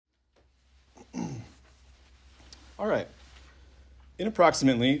All right. In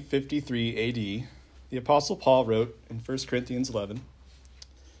approximately 53 AD, the Apostle Paul wrote in 1 Corinthians 11,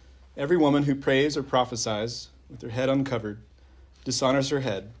 "Every woman who prays or prophesies with her head uncovered dishonors her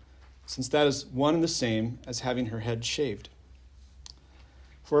head, since that is one and the same as having her head shaved.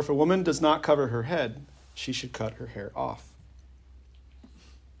 For if a woman does not cover her head, she should cut her hair off."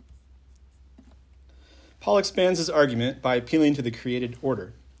 Paul expands his argument by appealing to the created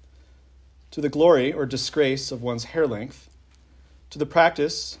order, to the glory or disgrace of one's hair length, to the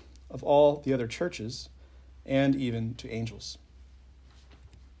practice of all the other churches, and even to angels.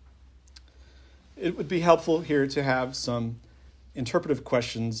 It would be helpful here to have some interpretive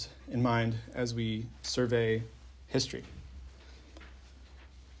questions in mind as we survey history.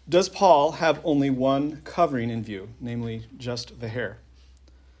 Does Paul have only one covering in view, namely just the hair?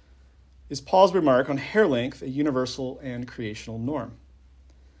 Is Paul's remark on hair length a universal and creational norm?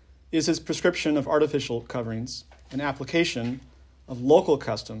 Is his prescription of artificial coverings an application of local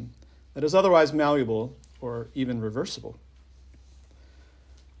custom that is otherwise malleable or even reversible?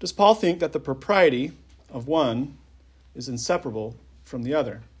 Does Paul think that the propriety of one is inseparable from the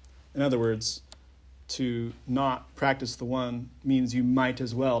other? In other words, to not practice the one means you might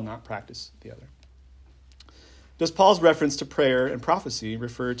as well not practice the other. Does Paul's reference to prayer and prophecy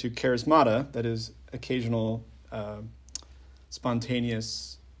refer to charismata, that is, occasional,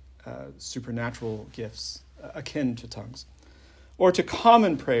 spontaneous, supernatural gifts akin to tongues, or to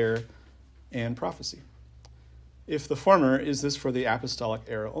common prayer and prophecy? If the former, is this for the apostolic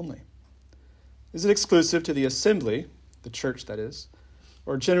era only? Is it exclusive to the assembly, the church that is,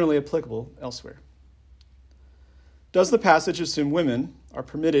 or generally applicable elsewhere? Does the passage assume women are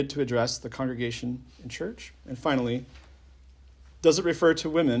permitted to address the congregation in church? And finally, does it refer to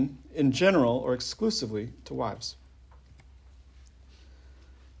women in general or exclusively to wives?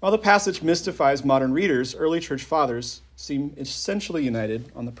 While the passage mystifies modern readers, early church fathers seem essentially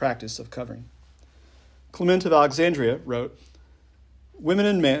united on the practice of covering. Clement of Alexandria wrote, woman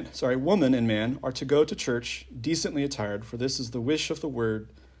and man are to go to church decently attired, for this is the wish of the word,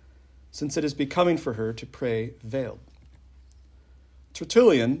 since it is becoming for her to pray veiled."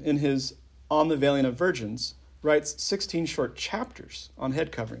 Tertullian, in his On the Veiling of Virgins, writes 16 short chapters on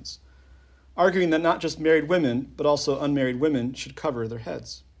head coverings, arguing that not just married women, but also unmarried women should cover their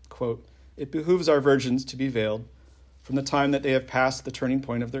heads. Quote, "It behooves our virgins to be veiled. From the time that they have passed the turning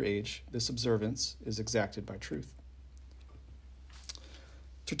point of their age, this observance is exacted by truth."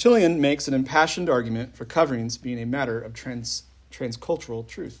 Tertullian makes an impassioned argument for coverings being a matter of transcultural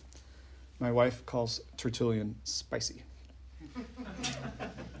truth. My wife calls Tertullian spicy.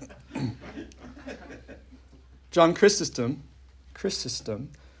 John Chrysostom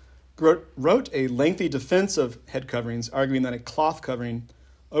wrote a lengthy defense of head coverings, arguing that a cloth covering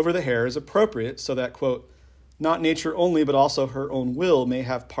over the hair is appropriate so that, quote, "not nature only, but also her own will may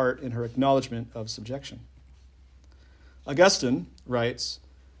have part in her acknowledgement of subjection." Augustine writes,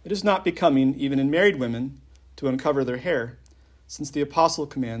 "It is not becoming, even in married women, to uncover their hair, since the apostle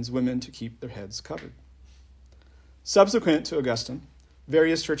commands women to keep their heads covered." Subsequent to Augustine,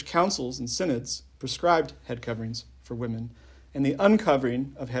 various church councils and synods prescribed head coverings for women and the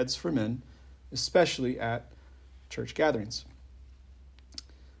uncovering of heads for men, especially at church gatherings.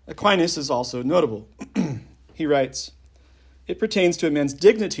 Aquinas is also notable. He writes, "It pertains to a man's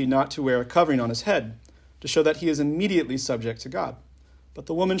dignity not to wear a covering on his head, to show that he is immediately subject to God. But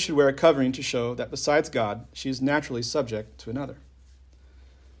the woman should wear a covering to show that besides God, she is naturally subject to another."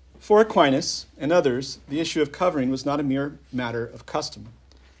 For Aquinas and others, the issue of covering was not a mere matter of custom,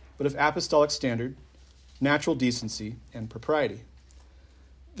 but of apostolic standard, natural decency, and propriety.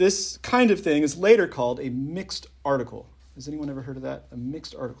 This kind of thing is later called a mixed article. Has anyone ever heard of that? A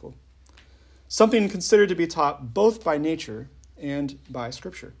mixed article. Something considered to be taught both by nature and by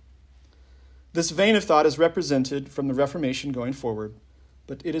Scripture. This vein of thought is represented from the Reformation going forward,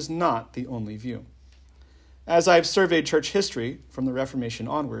 but it is not the only view. As I've surveyed church history from the Reformation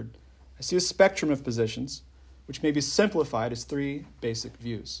onward, I see a spectrum of positions which may be simplified as three basic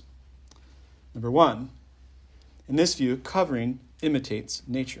views. Number one, in this view, covering imitates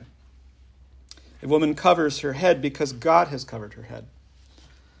nature. A woman covers her head because God has covered her head.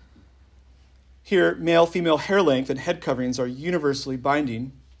 Here, male-female hair length and head coverings are universally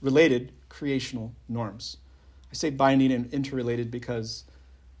binding, related creational norms. I say binding and interrelated because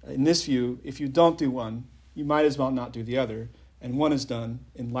in this view, if you don't do one, you might as well not do the other, and one is done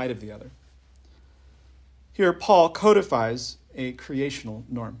in light of the other. Here, Paul codifies a creational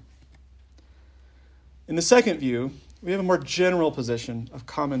norm. In the second view, we have a more general position of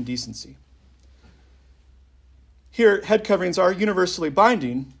common decency. Here, head coverings are universally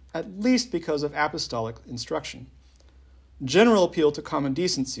binding, at least because of apostolic instruction. General appeal to common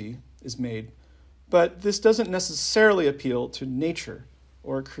decency is made, but this doesn't necessarily appeal to nature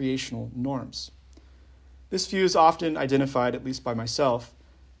or creational norms. This view is often identified, at least by myself,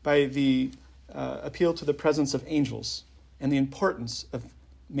 by the appeal to the presence of angels and the importance of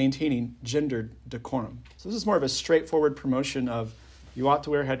maintaining gendered decorum. So this is more of a straightforward promotion of you ought to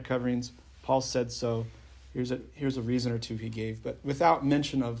wear head coverings. Paul said so. Here's a reason or two he gave, but without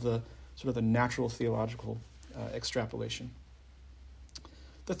mention of the sort of the natural theological extrapolation.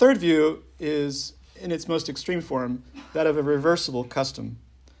 The third view is, in its most extreme form, that of a reversible custom.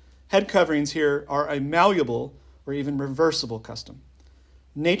 Head coverings here are a malleable or even reversible custom.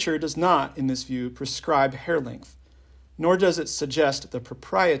 Nature does not, in this view, prescribe hair length, nor does it suggest the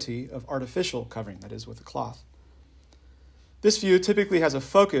propriety of artificial covering, that is, with a cloth. This view typically has a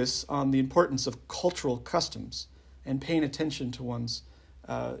focus on the importance of cultural customs and paying attention to one's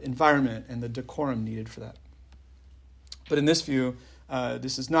environment and the decorum needed for that. But in this view,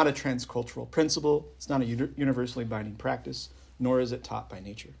 this is not a transcultural principle. It's not a universally binding practice, nor is it taught by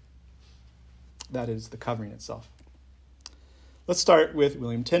nature. That is the covering itself. Let's start with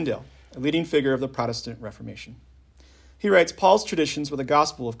William Tyndale, a leading figure of the Protestant Reformation. He writes, Paul's traditions were the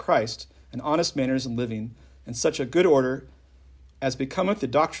gospel of Christ, and honest manners in living, and such a good order as becometh the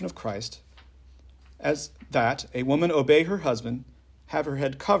doctrine of Christ, as that a woman obey her husband, have her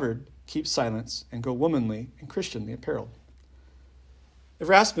head covered, keep silence, and go womanly and Christianly apparelled.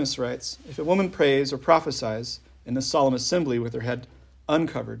 Erasmus writes, if a woman prays or prophesies in the solemn assembly with her head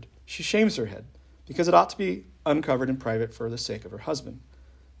uncovered, she shames her head, because it ought to be uncovered in private for the sake of her husband,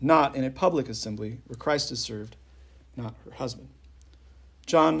 not in a public assembly where Christ is served, not her husband.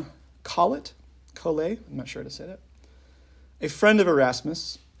 John Colet, I'm not sure how to say that, a friend of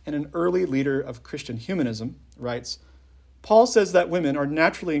Erasmus and an early leader of Christian humanism, writes, Paul says that women are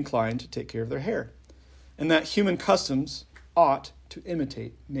naturally inclined to take care of their hair, and that human customs ought to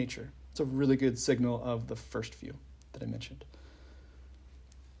imitate nature. It's a really good signal of the first view that I mentioned.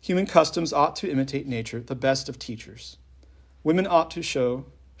 Human customs ought to imitate nature, the best of teachers. Women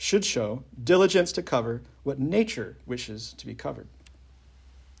should show diligence to cover what nature wishes to be covered.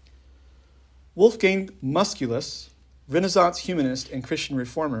 Wolfgang Musculus, Renaissance humanist and Christian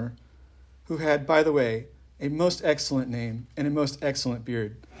reformer, who had, by the way, a most excellent name and a most excellent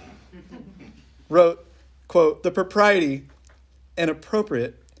beard, wrote, quote, the propriety and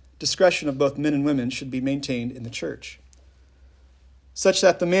appropriate discretion of both men and women should be maintained in the church, such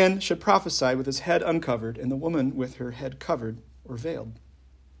that the man should prophesy with his head uncovered and the woman with her head covered or veiled.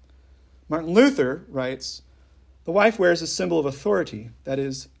 Martin Luther writes, the wife wears a symbol of authority, that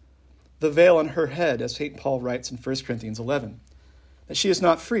is, the veil on her head, as St. Paul writes in 1 Corinthians 11, that she is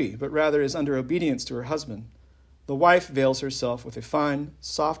not free, but rather is under obedience to her husband. The wife veils herself with a fine,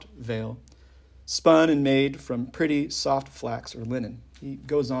 soft veil, spun and made from pretty, soft flax or linen. He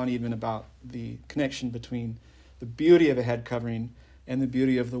goes on even about the connection between the beauty of a head covering and the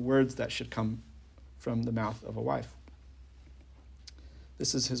beauty of the words that should come from the mouth of a wife.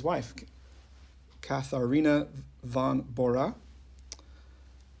 This is his wife, Katharina von Bora.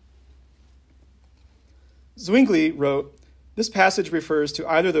 Zwingli wrote, this passage refers to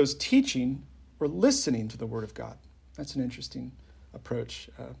either those teaching or listening to the word of God. That's an interesting approach.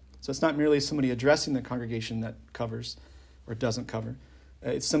 So it's not merely somebody addressing the congregation that covers or doesn't cover.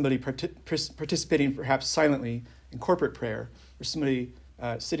 It's somebody participating perhaps silently in corporate prayer, or somebody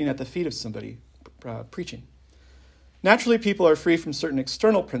sitting at the feet of somebody preaching. Naturally, people are free from certain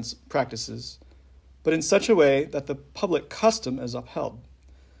external practices, but in such a way that the public custom is upheld.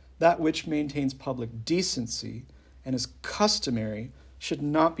 That which maintains public decency and is customary should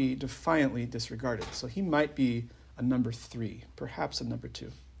not be defiantly disregarded. So he might be a number 3, perhaps a number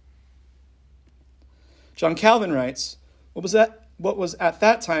 2. John Calvin writes, what was at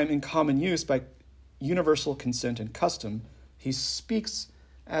that time in common use by universal consent and custom, he speaks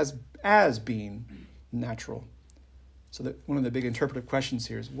as being natural. So that one of the big interpretive questions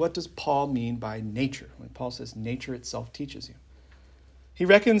here is, what does Paul mean by nature? When Paul says nature itself teaches you. He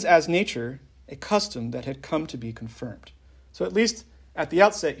reckons as nature a custom that had come to be confirmed. So at least at the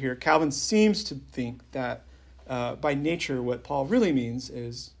outset here, Calvin seems to think that by nature what Paul really means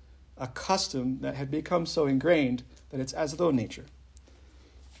is a custom that had become so ingrained that it's as though nature.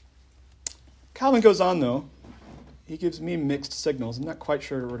 Calvin goes on, though. He gives me mixed signals. I'm not quite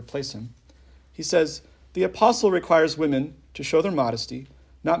sure where to place him. He says, the apostle requires women to show their modesty,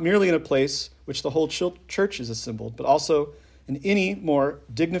 not merely in a place which the whole church is assembled, but also in any more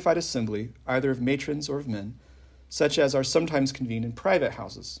dignified assembly, either of matrons or of men, such as are sometimes convened in private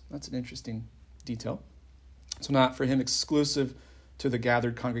houses. That's an interesting detail. So not for him exclusive to the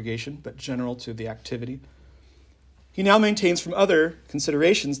gathered congregation, but general to the activity. He now maintains from other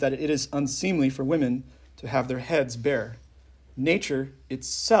considerations that it is unseemly for women to have their heads bare. Nature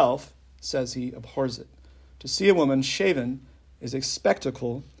itself, says he, abhors it. To see a woman shaven is a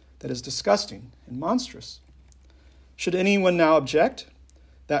spectacle that is disgusting and monstrous. Should anyone now object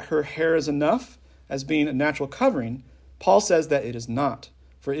that her hair is enough as being a natural covering, Paul says that it is not,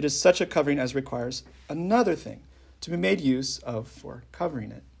 for it is such a covering as requires another thing to be made use of for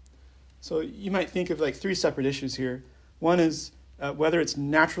covering it. So you might think of like three separate issues here. One is whether it's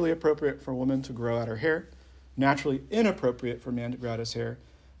naturally appropriate for a woman to grow out her hair, naturally inappropriate for a man to grow out his hair,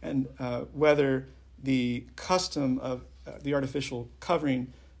 and whether the custom of the artificial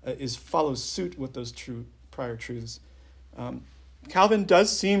covering follows suit with those prior truths. Calvin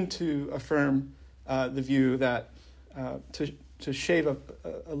does seem to affirm the view that to shave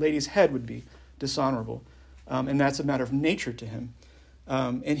a lady's head would be dishonorable, and that's a matter of nature to him.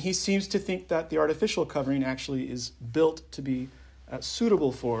 And he seems to think that the artificial covering actually is built to be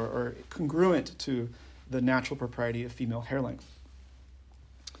suitable for or congruent to the natural propriety of female hair length.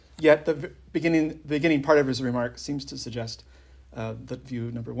 Yet the beginning part of his remark seems to suggest that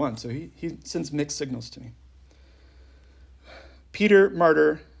view number one. So he sends mixed signals to me. Peter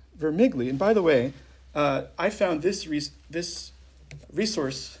Martyr Vermigli, and by the way, I found this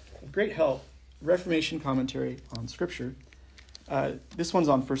resource of great help, Reformation Commentary on Scripture. This one's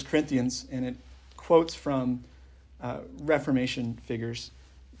on 1 Corinthians, and it quotes from Reformation figures.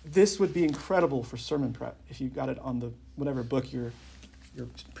 This would be incredible for sermon prep if you got it on the whatever book you're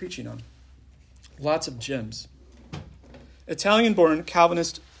preaching on. Lots of gems. Italian-born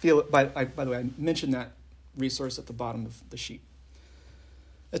Calvinist by the way, I mentioned that resource at the bottom of the sheet.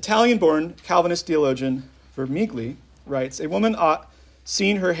 Italian-born Calvinist theologian Vermigli writes, "A woman ought,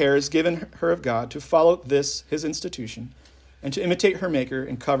 seeing her hair is given her of God, to follow this, his institution, and to imitate her Maker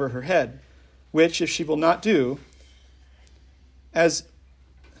and cover her head, which, if she will not do, as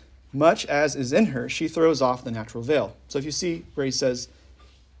much as is in her, she throws off the natural veil." So if you see where he says,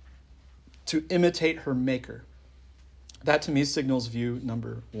 to imitate her Maker, that to me signals view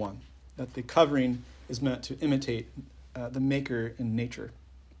number one, that the covering is meant to imitate the Maker in nature,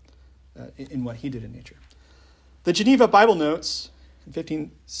 in what he did in nature. The Geneva Bible Notes in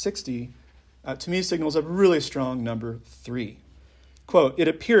 1560, to me, signals a really strong number three. Quote, "It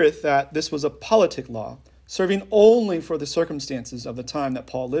appeareth that this was a politic law, serving only for the circumstances of the time that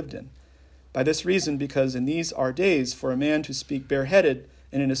Paul lived in. By this reason, because in these our days, for a man to speak bareheaded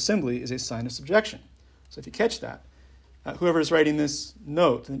in an assembly is a sign of subjection." So if you catch that, whoever is writing this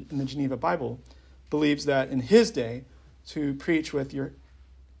note in the Geneva Bible believes that in his day, to preach with your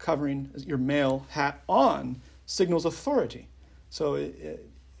covering your male hat on signals authority. So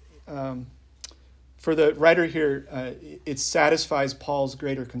for the writer here, it satisfies Paul's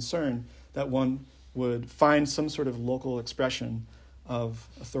greater concern that one would find some sort of local expression of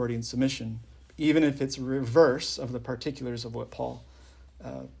authority and submission, even if it's reverse of the particulars of what Paul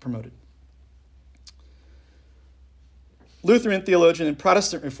promoted. Lutheran theologian and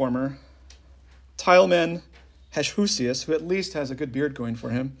Protestant reformer Tilman Heshusius, who at least has a good beard going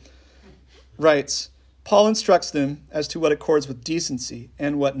for him, writes, "Paul instructs them as to what accords with decency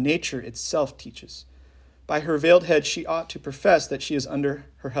and what nature itself teaches. By her veiled head she ought to profess that she is under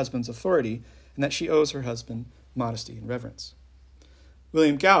her husband's authority and that she owes her husband modesty and reverence."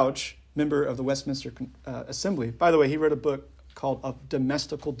 William Gouge, member of the Westminster Assembly, by the way, he wrote a book called Of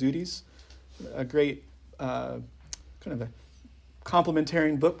Domestical Duties, a great kind of a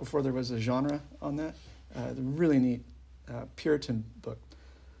complementarian book before there was a genre on that. A really neat Puritan book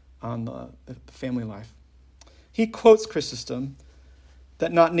on the family life. He quotes Chrysostom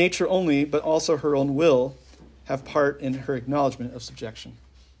that not nature only, but also her own will have part in her acknowledgement of subjection.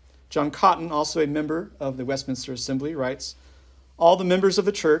 John Cotton, also a member of the Westminster Assembly, writes, "All the members of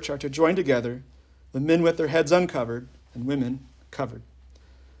the church are to join together, the men with their heads uncovered and women covered."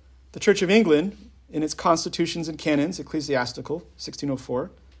 The Church of England, in its Constitutions and Canons, Ecclesiastical,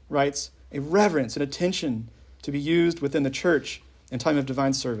 1604, writes, "A reverence and attention to be used within the church in time of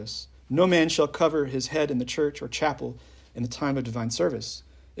divine service. No man shall cover his head in the church or chapel in the time of divine service,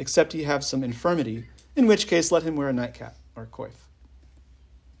 except he have some infirmity, in which case let him wear a nightcap or coif."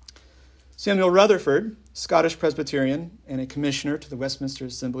 Samuel Rutherford, Scottish Presbyterian and a commissioner to the Westminster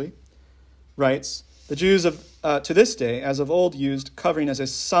Assembly, writes, "The Jews to this day, as of old, used covering as a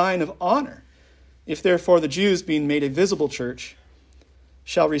sign of honor. If therefore the Jews, being made a visible church,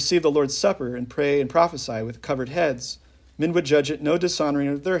 shall receive the Lord's Supper and pray and prophesy with covered heads, men would judge it no dishonoring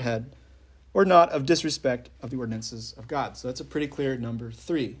of their head, or not of disrespect of the ordinances of God." So that's a pretty clear number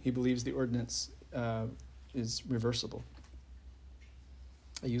three. He believes the ordinance is reversible.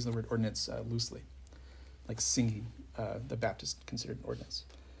 I use the word ordinance loosely. like singing, the Baptist considered an ordinance,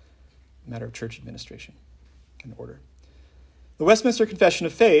 a matter of church administration and order. The Westminster Confession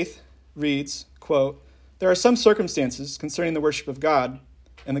of Faith reads, quote, "There are some circumstances concerning the worship of God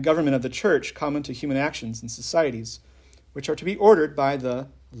and the government of the church common to human actions and societies, which are to be ordered by the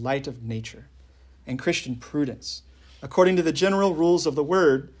light of nature and Christian prudence, according to the general rules of the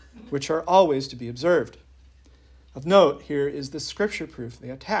word, which are always to be observed." Of note here is the scripture proof they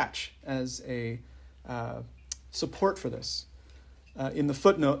attach as a support for this. In the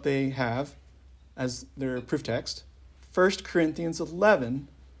footnote they have as their proof text, 1 Corinthians 11,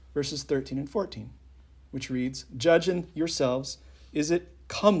 verses 13 and 14, which reads, "Judge in yourselves, is it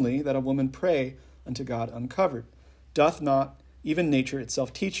comely that a woman pray unto God uncovered? Doth not even nature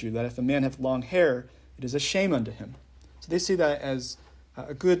itself teach you that if a man have long hair, it is a shame unto him?" So they see that as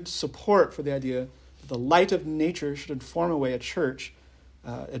a good support for the idea that the light of nature should inform a way a church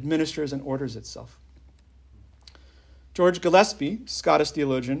administers and orders itself. George Gillespie, Scottish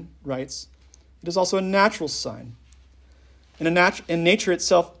theologian, writes, "It is also a natural sign. In nature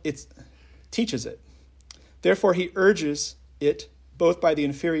itself, it teaches it. Therefore, he urges it both by the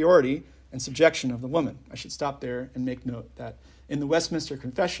inferiority and subjection of the woman." I should stop there and make note that in the Westminster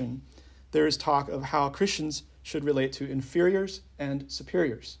Confession, there is talk of how Christians should relate to inferiors and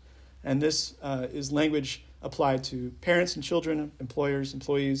superiors. And this is language applied to parents and children, employers,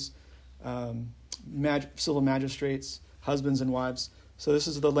 employees, civil magistrates, husbands and wives. So this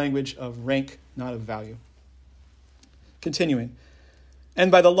is the language of rank, not of value. Continuing.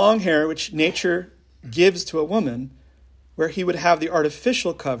 "And by the long hair which nature gives to a woman, where he would have the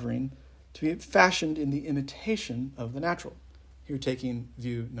artificial covering to be fashioned in the imitation of the natural." Here taking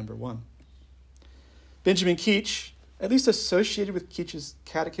view number 1. Benjamin Keach, at least associated with Keach's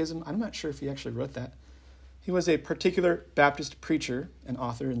catechism, I'm not sure if he actually wrote that. He was a particular Baptist preacher and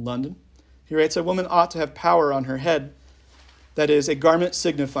author in London. He writes, "A woman ought to have power on her head, that is, a garment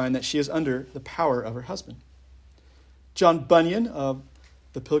signifying that she is under the power of her husband." John Bunyan of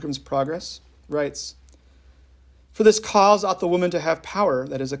The Pilgrim's Progress writes, "For this cause ought the woman to have power,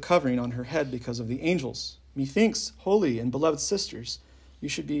 that is, a covering on her head because of the angels. Methinks, holy and beloved sisters, you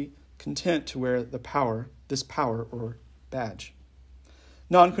should be content to wear this power or badge."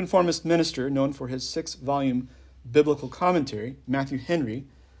 Nonconformist minister, known for his 6-volume biblical commentary, Matthew Henry,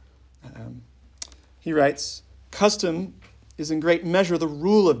 he writes, "Custom is in great measure the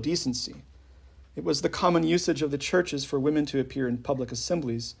rule of decency. It was the common usage of the churches for women to appear in public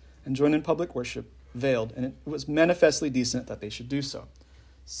assemblies and join in public worship veiled, and it was manifestly decent that they should do so,"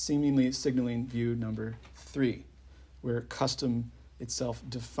 seemingly signaling view number 3, where custom itself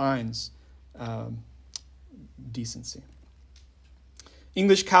defines decency.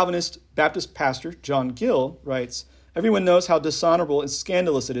 English Calvinist Baptist pastor John Gill writes, "Everyone knows how dishonorable and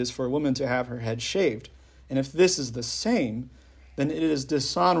scandalous it is for a woman to have her head shaved. And if this is the same, then it is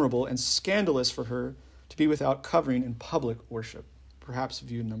dishonorable and scandalous for her to be without covering in public worship." Perhaps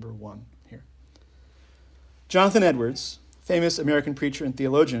view number 1 here. Jonathan Edwards, famous American preacher and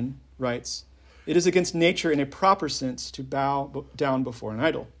theologian, writes, "It is against nature in a proper sense to bow down before an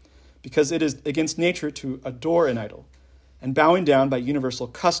idol, because it is against nature to adore an idol. And bowing down by universal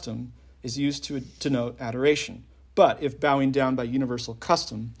custom is used to denote adoration. But if bowing down by universal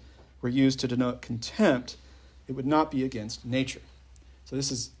custom were used to denote contempt, it would not be against nature." So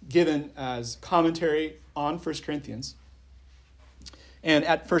this is given as commentary on 1 Corinthians. And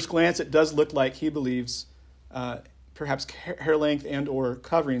at first glance, it does look like he believes perhaps hair length and or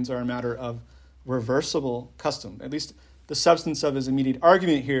coverings are a matter of reversible custom. At least the substance of his immediate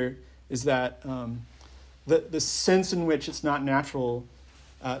argument here is that the sense in which it's not natural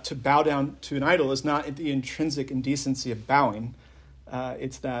to bow down to an idol is not the intrinsic indecency of bowing.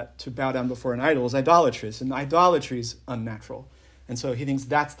 It's that to bow down before an idol is idolatrous, and idolatry is unnatural. And so he thinks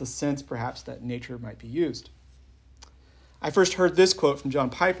that's the sense, perhaps, that nature might be used. I first heard this quote from John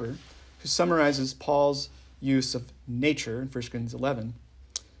Piper, who summarizes Paul's use of nature in 1 Corinthians 11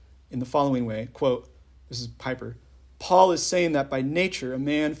 in the following way, quote, this is Piper, "Paul is saying that by nature a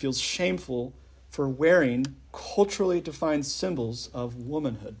man feels shameful for wearing culturally defined symbols of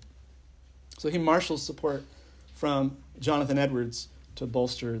womanhood." So he marshals support from Jonathan Edwards to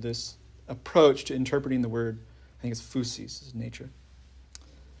bolster this approach to interpreting the word, I think it's phusis, is nature.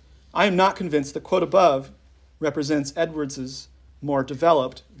 I am not convinced the quote above represents Edwards's more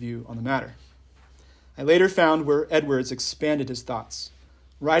developed view on the matter. I later found where Edwards expanded his thoughts,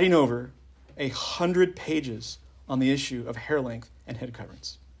 writing over 100 pages on the issue of hair length and head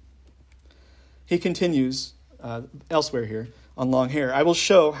coverings. He continues elsewhere here on long hair. "I will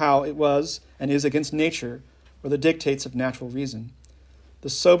show how it was and is against nature or the dictates of natural reason. The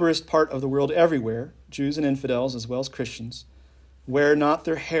soberest part of the world everywhere, Jews and infidels, as well as Christians, wear not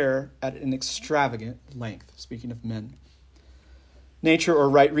their hair at an extravagant length, speaking of men. Nature or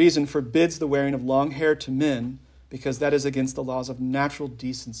right reason forbids the wearing of long hair to men because that is against the laws of natural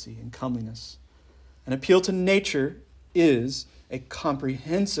decency and comeliness. An appeal to nature is a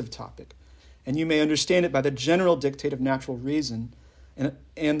comprehensive topic, and you may understand it by the general dictate of natural reason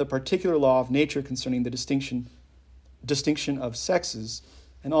and the particular law of nature concerning the distinction of sexes,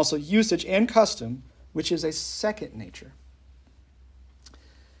 and also usage and custom, which is a second nature.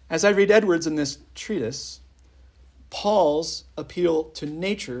 As I read Edwards in this treatise, Paul's appeal to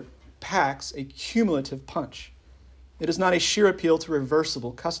nature packs a cumulative punch. It is not a sheer appeal to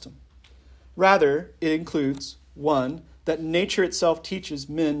reversible custom. Rather, it includes, 1, that nature itself teaches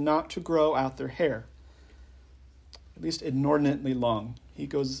men not to grow out their hair, at least inordinately long. He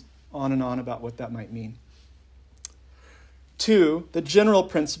goes on and on about what that might mean. 2, the general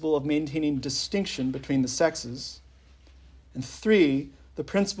principle of maintaining distinction between the sexes. And 3, the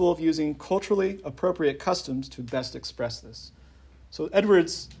principle of using culturally appropriate customs to best express this. So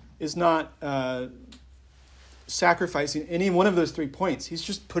Edwards is not sacrificing any one of those 3 points. He's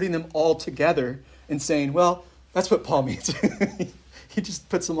just putting them all together and saying, well, that's what Paul means. He just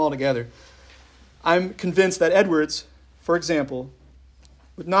puts them all together. I'm convinced that Edwards, for example,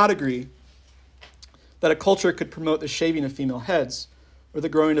 would not agree that a culture could promote the shaving of female heads or the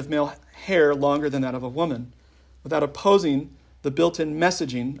growing of male hair longer than that of a woman without opposing the built-in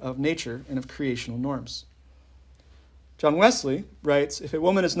messaging of nature and of creational norms. John Wesley writes, if a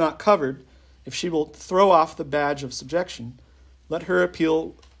woman is not covered, if she will throw off the badge of subjection, let her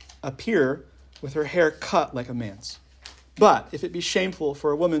appear with her hair cut like a man's. But if it be shameful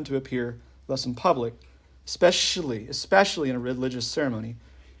for a woman to appear thus in public, especially in a religious ceremony,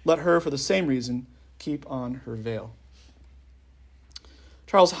 let her, for the same reason, keep on her veil.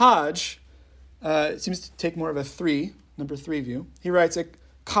 Charles Hodge seems to take more of a number 3 view. He writes, a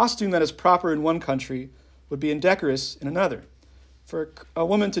costume that is proper in one country would be indecorous in another. For a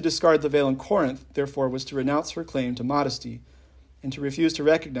woman to discard the veil in Corinth, therefore, was to renounce her claim to modesty and to refuse to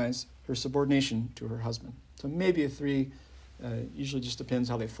recognize her subordination to her husband. So maybe a 3, usually just depends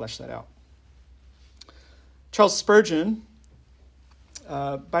how they flesh that out. Charles Spurgeon,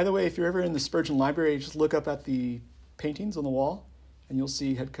 by the way, if you're ever in the Spurgeon Library, just look up at the paintings on the wall, and you'll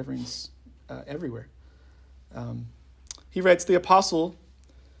see head coverings everywhere. He writes, the apostle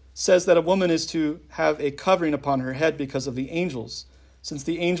says that a woman is to have a covering upon her head because of the angels, since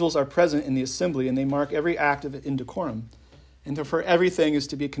the angels are present in the assembly and they mark every act of indecorum, and therefore everything is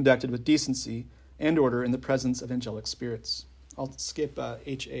to be conducted with decency and order in the presence of angelic spirits. I'll skip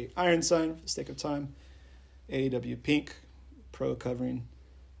H.A. Ironside for the sake of time. A.W. Pink, pro-covering.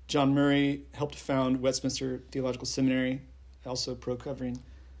 John Murray helped found Westminster Theological Seminary, also pro-covering.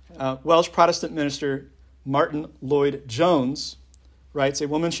 Welsh Protestant minister Martin Lloyd-Jones writes, a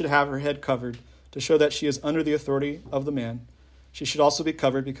woman should have her head covered to show that she is under the authority of the man. She should also be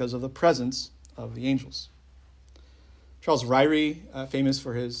covered because of the presence of the angels. Charles Ryrie, famous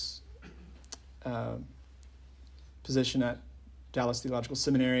for his position at Dallas Theological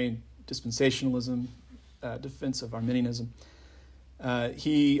Seminary, dispensationalism, defense of Arminianism.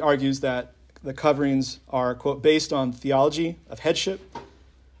 He argues that the coverings are, quote, based on theology of headship,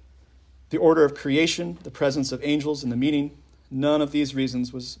 the order of creation, the presence of angels in the meeting. None of these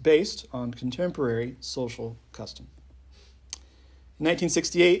reasons was based on contemporary social custom. In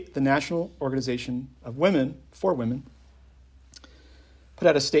 1968, the National Organization of Women, for Women, put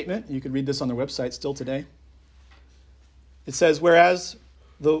out a statement. You could read this on their website still today. It says, whereas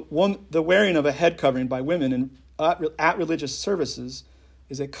the wearing of a head covering by women at religious services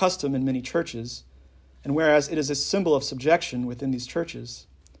is a custom in many churches, and whereas it is a symbol of subjection within these churches,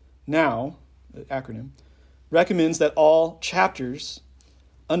 now, the acronym, recommends that all chapters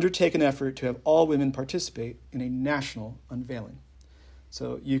undertake an effort to have all women participate in a national unveiling.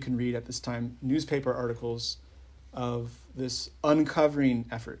 So you can read at this time newspaper articles of this uncovering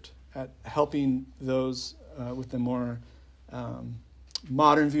effort at helping those with the more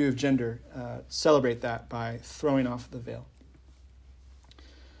modern view of gender celebrate that by throwing off the veil.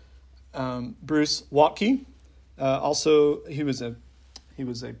 Bruce Waltke, also he was a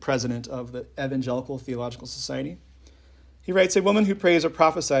president of the Evangelical Theological Society. He writes, a woman who prays or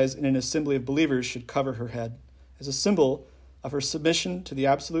prophesies in an assembly of believers should cover her head as a symbol of her submission to the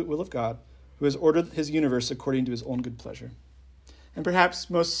absolute will of God, who has ordered his universe according to his own good pleasure. And perhaps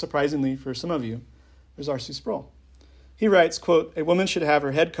most surprisingly for some of you, there's R.C. Sproul. He writes, quote, a woman should have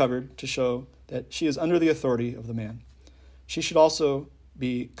her head covered to show that she is under the authority of the man. She should also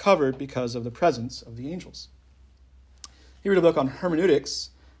be covered because of the presence of the angels. He wrote a book on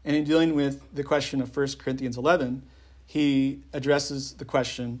hermeneutics And in dealing with the question of 1 Corinthians 11, he addresses the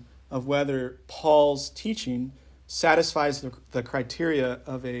question of whether Paul's teaching satisfies the criteria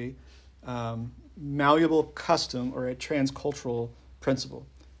of a malleable custom or a transcultural principle.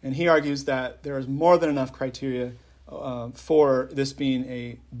 And he argues that there is more than enough criteria for this being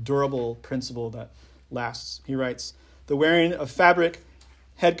a durable principle that lasts. He writes, "The wearing of fabric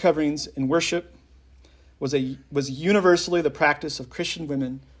head coverings in worship was universally the practice of Christian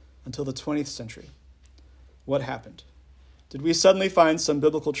women until the 20th century. What happened? Did we suddenly find some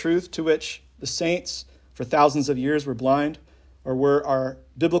biblical truth to which the saints for thousands of years were blind, or were our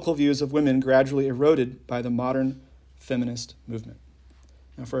biblical views of women gradually eroded by the modern feminist movement?"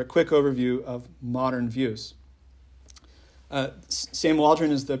 Now, for a quick overview of modern views. Sam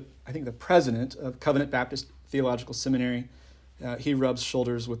Waldron is the president of Covenant Baptist Theological Seminary. He rubs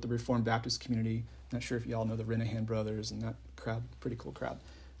shoulders with the Reformed Baptist community. Not sure if y'all know the Renahan brothers and that crowd, pretty cool crowd.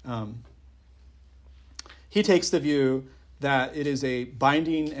 He takes the view that it is a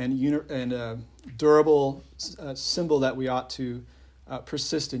binding and a durable symbol that we ought to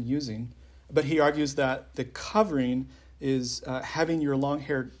persist in using. But he argues that the covering is having your long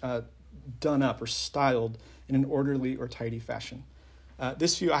hair done up or styled in an orderly or tidy fashion.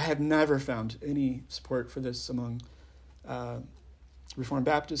 This view, I have never found any support for this among Reformed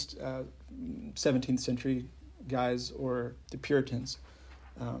Baptist, 17th century guys, or the Puritans,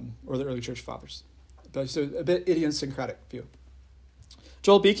 or the early church fathers. But so a bit idiosyncratic view.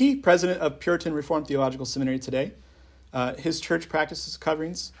 Joel Beakey, president of Puritan Reformed Theological Seminary today, his church practices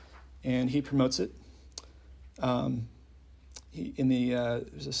coverings, and he promotes it.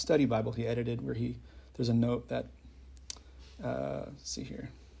 There's a study Bible he edited where there's a note that, let's see here.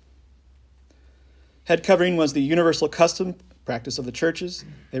 Head covering was the universal custom practice of the churches.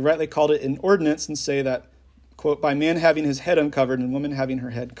 They rightly called it an ordinance and say that, quote, "by man having his head uncovered and woman having her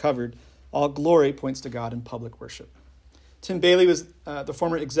head covered, all glory points to God in public worship." Tim Bailey was the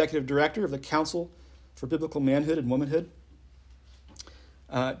former executive director of the Council for Biblical Manhood and Womanhood.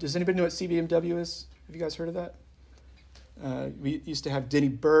 Does anybody know what CBMW is? Have you guys heard of that? We used to have Denny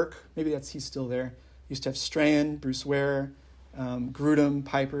Burke. Maybe he's still there. Used to have Strahan, Bruce Ware, Grudem,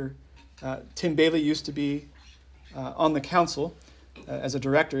 Piper. Tim Bailey used to be on the council as a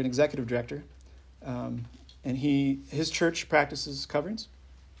director, an executive director. And his church practices coverings.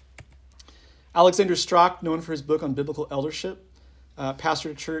 Alexander Strock, known for his book on biblical eldership,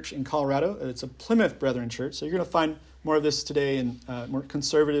 pastored a church in Colorado. It's a Plymouth Brethren church. So you're going to find more of this today in more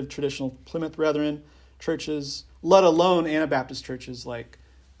conservative, traditional Plymouth Brethren churches, let alone Anabaptist churches like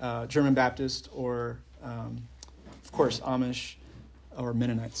German Baptist or, of course, Amish or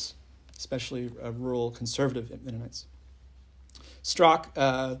Mennonites, especially rural conservative Mennonites. Strock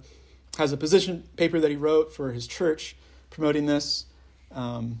has a position paper that he wrote for his church promoting this.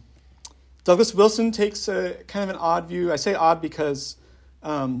 Douglas Wilson takes a kind of an odd view. I say odd because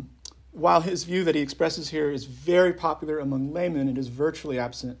while his view that he expresses here is very popular among laymen, it is virtually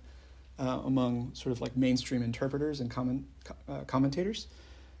absent among sort of like mainstream interpreters and commentators.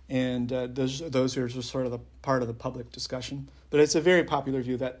 And those who are just sort of part of the public discussion. But it's a very popular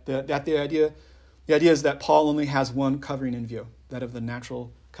view that the idea is that Paul only has one covering in view, that of the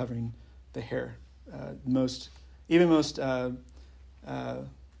natural covering the hair. Most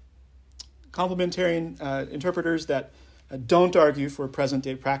complementarian interpreters that don't argue for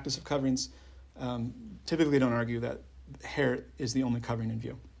present-day practice of coverings typically don't argue that hair is the only covering in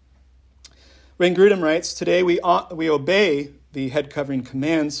view. Wayne Grudem writes, "Today we obey the head covering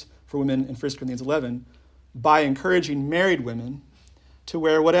commands for women in 1 Corinthians 11 by encouraging married women to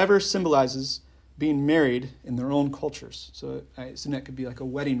wear whatever symbolizes being married in their own cultures." So I assume that could be like a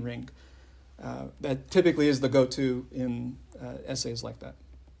wedding ring. That typically is the go-to in essays like that.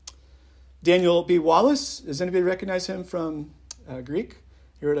 Daniel B. Wallace, does anybody recognize him from Greek?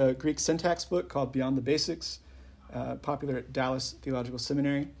 He wrote a Greek syntax book called Beyond the Basics, popular at Dallas Theological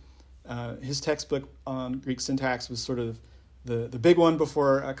Seminary. His textbook on Greek syntax was sort of the big one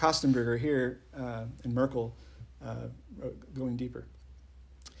before Kostenberger here and Merkle going deeper.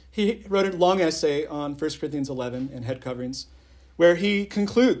 He wrote a long essay on 1 Corinthians 11 and head coverings, where he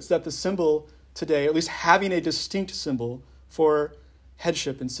concludes that the symbol today, at least having a distinct symbol for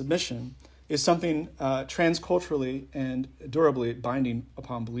headship and submission, is something transculturally and durably binding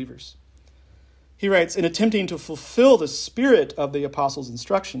upon believers. He writes, "In attempting to fulfill the spirit of the apostles'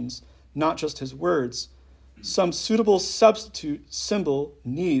 instructions, not just his words, some suitable substitute symbol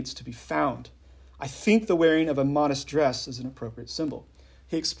needs to be found. I think the wearing of a modest dress is an appropriate symbol."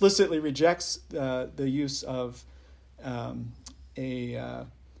 He explicitly rejects the use of a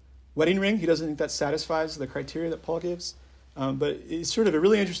wedding ring. He doesn't think that satisfies the criteria that Paul gives. But it's sort of a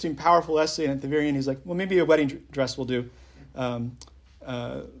really interesting, powerful essay, and at the very end he's like, well, maybe a wedding dress will do.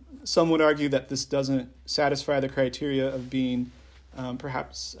 Some would argue that this doesn't satisfy the criteria of being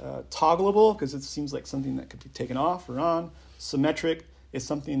perhaps toggleable, because it seems like something that could be taken off or on. Symmetric is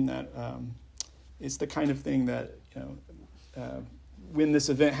something that it's the kind of thing that, when this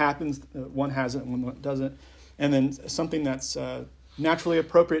event happens, one has it and one doesn't. And then something that's naturally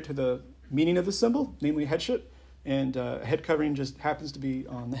appropriate to the meaning of the symbol, namely headship, and head covering just happens to be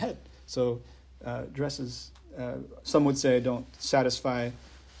on the head. So dresses, some would say, don't satisfy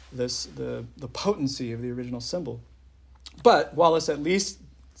the potency of the original symbol. But Wallace at least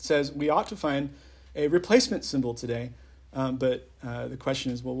says we ought to find a replacement symbol today. But the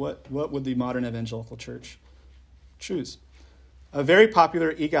question is, well, what would the modern evangelical church choose? A very popular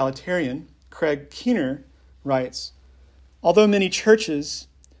egalitarian, Craig Keener, writes, although many churches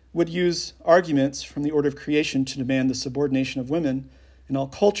would use arguments from the order of creation to demand the subordination of women in all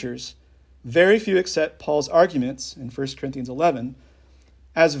cultures, very few accept Paul's arguments in 1 Corinthians 11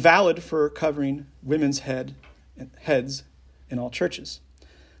 as valid for covering women's heads in all churches.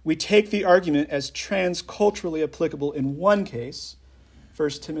 We take the argument as transculturally applicable in one case, 1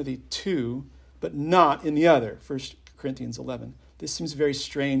 Timothy 2, but not in the other, 1 Corinthians 11. This seems very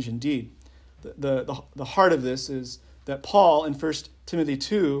strange indeed. The heart of this is that Paul in 1 Timothy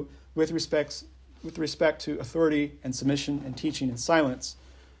 2, with respect to authority and submission and teaching and silence,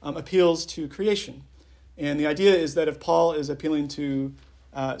 appeals to creation. And the idea is that if Paul is appealing to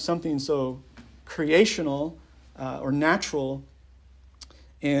something so creational or natural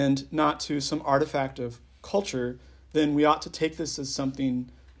and not to some artifact of culture, then we ought to take this as something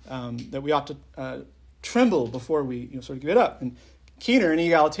that we ought to tremble before we sort of give it up. And Keener, an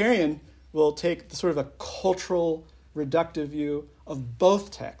egalitarian, will take the sort of a cultural, reductive view of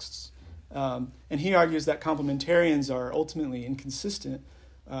both texts. And he argues that complementarians are ultimately inconsistent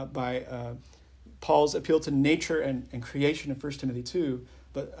by Paul's appeal to nature and creation of 1 Timothy 2,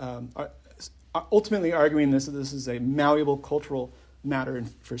 but are ultimately arguing that this is a malleable cultural matter in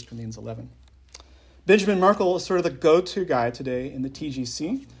 1 Corinthians 11. Benjamin Merkle is sort of the go-to guy today in the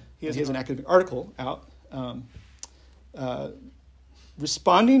TGC. He has an academic article out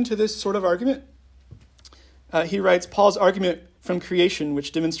responding to this sort of argument. He writes, Paul's argument from creation,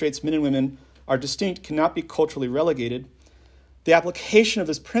 which demonstrates men and women are distinct, cannot be culturally relegated. The application of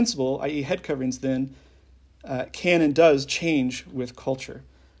this principle, i.e. head coverings, then, can and does change with culture.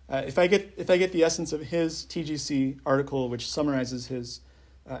 If I get the essence of his TGC article, which summarizes his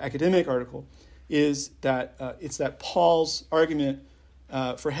academic article, is that it's that Paul's argument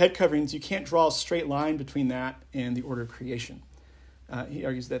for head coverings, you can't draw a straight line between that and the order of creation. He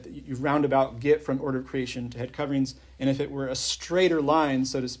argues that you roundabout get from order of creation to head coverings, and if it were a straighter line,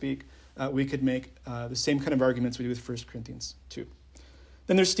 so to speak, we could make the same kind of arguments we do with 1 Corinthians 2.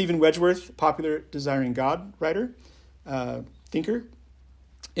 Then there's Stephen Wedgeworth, popular Desiring God writer, thinker,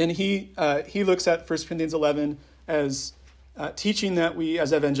 and he looks at 1 Corinthians 11 as teaching that we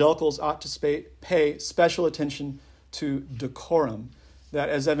as evangelicals ought to pay special attention to decorum, that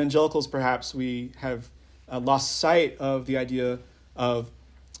as evangelicals perhaps we have lost sight of the idea of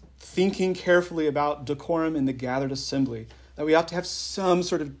thinking carefully about decorum in the gathered assembly, that we ought to have some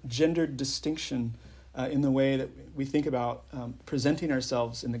sort of gendered distinction in the way that we think about presenting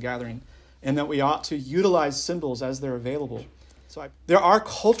ourselves in the gathering, and that we ought to utilize symbols as they're available. So there are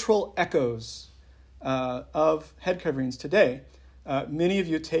cultural echoes of head coverings today. Many of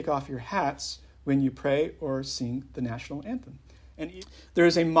you take off your hats when you pray or sing the national anthem. And there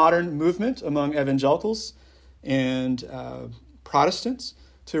is a modern movement among evangelicals and Protestants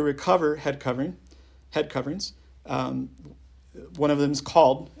to recover head coverings. One of them is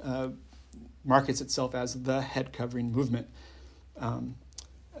called, markets itself as the head covering movement. And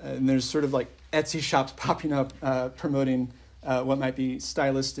there's sort of like Etsy shops popping up promoting what might be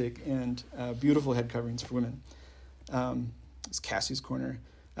stylistic and beautiful head coverings for women. It's Cassie's Corner.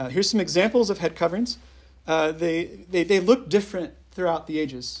 Here's some examples of head coverings. They look different throughout the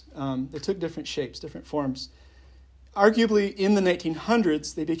ages. They took different shapes, different forms. Arguably, in the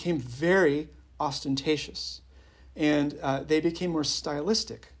 1900s, they became very ostentatious, and they became more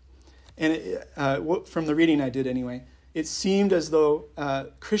stylistic. And from the reading I did anyway, it seemed as though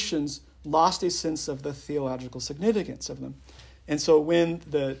Christians lost a sense of the theological significance of them. And so when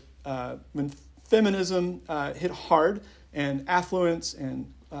feminism hit hard, and affluence and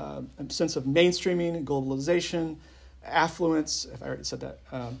a sense of mainstreaming and globalization, affluence, if I already said that,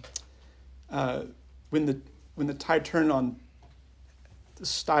 when the tide turned on the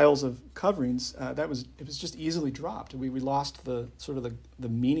styles of coverings, it was just easily dropped. We lost the sort of the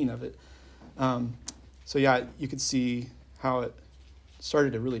meaning of it. So yeah, you could see how it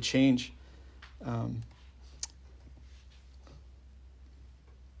started to really change.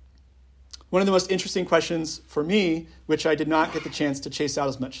 One of the most interesting questions for me, which I did not get the chance to chase out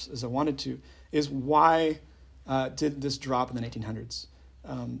as much as I wanted to, is why did this drop in the 1800s?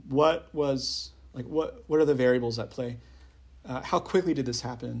 What are the variables at play? How quickly did this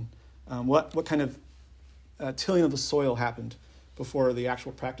happen? What kind of tilling of the soil happened before the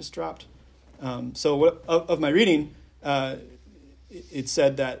actual practice dropped? Of my reading, it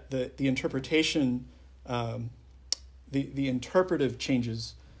said that the interpretation, the interpretive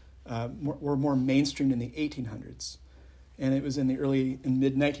changes were more mainstreamed in the 1800s, and it was in the early and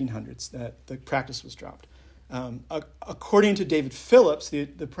mid 1900s that the practice was dropped. According to David Phillips,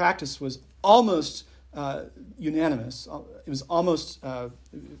 the practice was almost unanimous. It was almost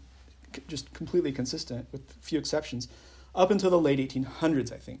just completely consistent, with few exceptions, up until the late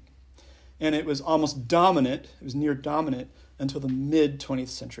 1800s, I think. And it was almost dominant, it was near dominant, until the mid-20th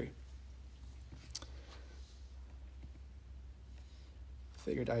century.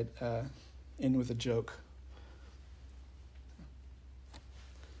 Figured I'd end with a joke.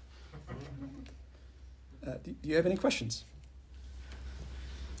 Do you have any questions?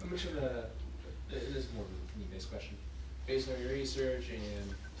 How much of it is more of a me-based question. Based on your research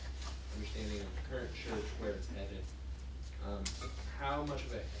and understanding of the current church, where it's headed, how much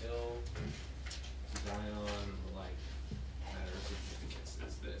of a hill to die on, or like matter of significance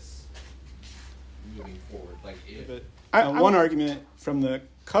is this moving forward? Like, if one argument from the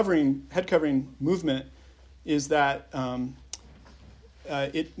head covering movement is that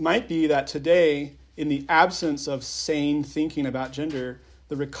it might be that today, in the absence of sane thinking about gender,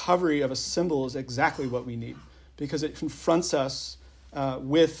 the recovery of a symbol is exactly what we need, because it confronts us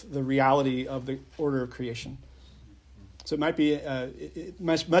with the reality of the order of creation. So it might be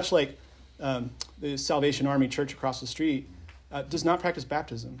much like the Salvation Army Church across the street does not practice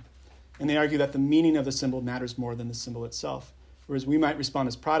baptism. And they argue that the meaning of the symbol matters more than the symbol itself. Whereas we might respond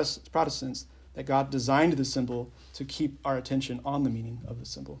as Protestants that God designed the symbol to keep our attention on the meaning of the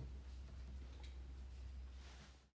symbol.